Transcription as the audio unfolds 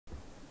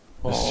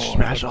Oh,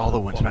 smash all the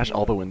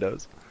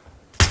windows.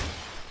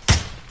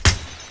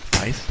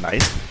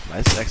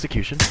 Nice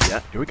execution. Yeah,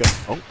 here we go.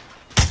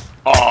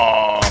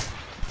 Oh,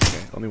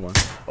 okay, only one.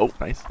 Oh,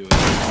 nice.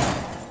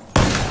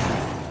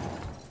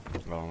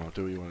 Well, no,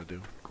 do what you want to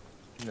do.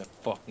 That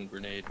fucking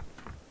grenade,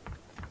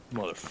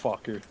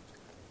 motherfucker.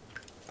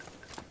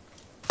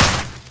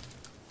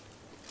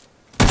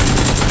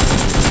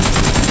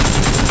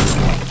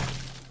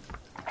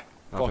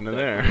 Nothing in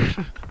there.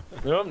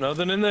 Nope,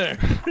 nothing in there.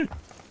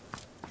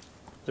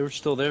 They were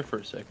still there for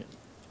a second.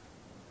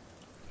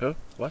 Oh,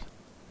 what?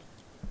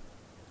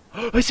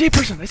 I see a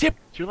person! I see a... To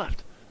your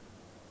left.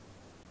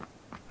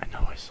 I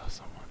know I saw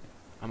someone.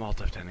 I'm alt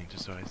F10ing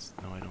just so I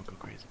know I don't go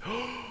crazy.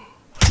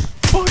 I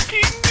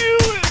fucking knew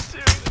it,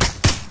 dude!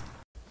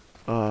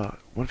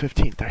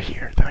 115. They're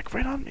here. They're like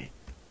right on me.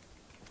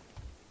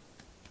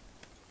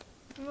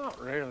 Not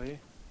really.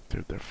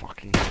 Dude, they're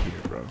fucking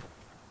here, bro.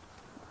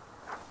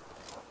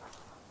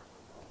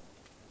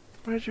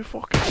 Where'd you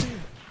fucking see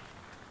him?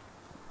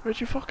 Where'd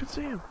you fucking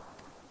see him?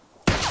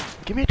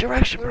 Give me a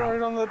direction, They're bro.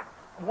 right on the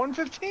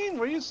 115,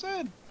 what you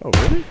said. Oh,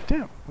 really?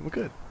 Damn, I'm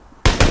good.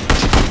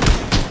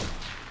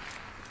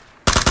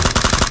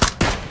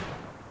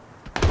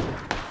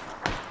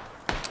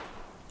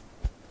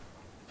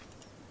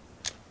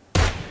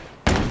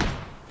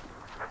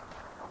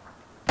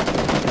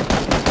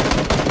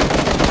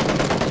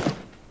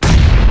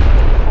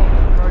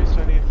 Christ,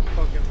 I need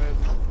fucking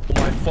meds.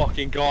 Oh my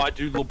fucking god,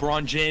 dude,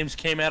 LeBron James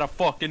came out of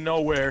fucking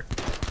nowhere.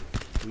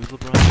 Who's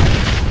LeBron?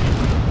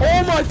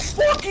 Oh my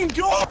fucking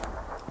god!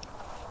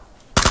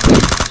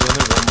 Is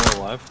only one more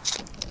alive?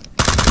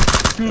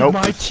 Dude, Nope.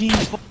 my team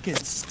fucking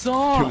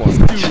sucks,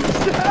 dude!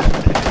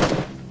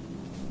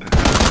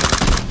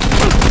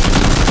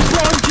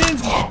 LeBron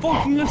James is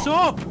fucking us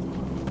up!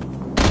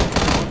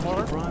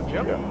 LeBron?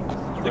 Yep.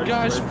 The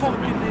guy's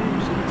fucking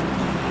names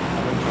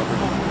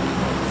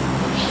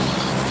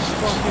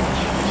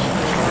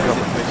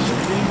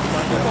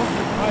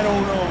I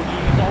don't know,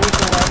 dude. He's always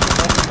the last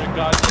one in the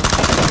goddamn.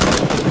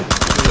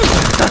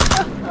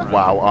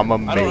 Wow, I'm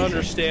amazing. I don't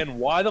understand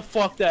why the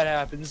fuck that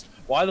happens.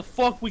 Why the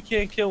fuck we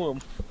can't kill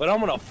him? But I'm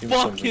gonna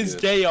fuck his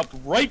day up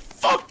right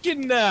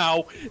fucking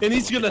now, and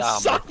he's gonna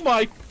suck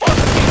my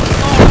fucking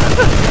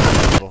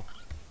cock.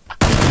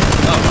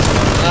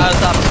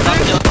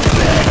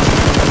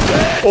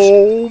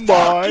 Oh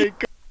my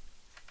god.